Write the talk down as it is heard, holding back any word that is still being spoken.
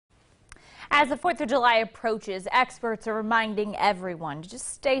As the 4th of July approaches, experts are reminding everyone to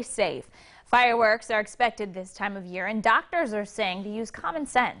just stay safe. Fireworks are expected this time of year, and doctors are saying to use common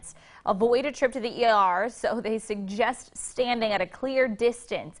sense. Avoid a trip to the ER, so they suggest standing at a clear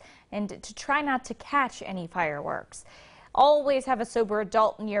distance and to try not to catch any fireworks. Always have a sober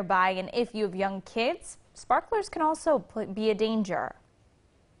adult nearby, and if you have young kids, sparklers can also be a danger.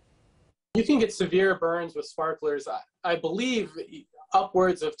 You can get severe burns with sparklers, I believe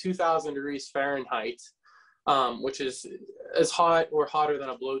upwards of 2,000 degrees Fahrenheit, which is as hot or hotter than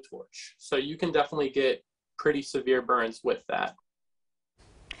a blowtorch. So you can definitely get pretty severe burns with that.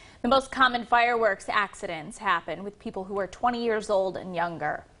 The most common fireworks accidents happen with people who are 20 years old and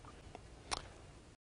younger.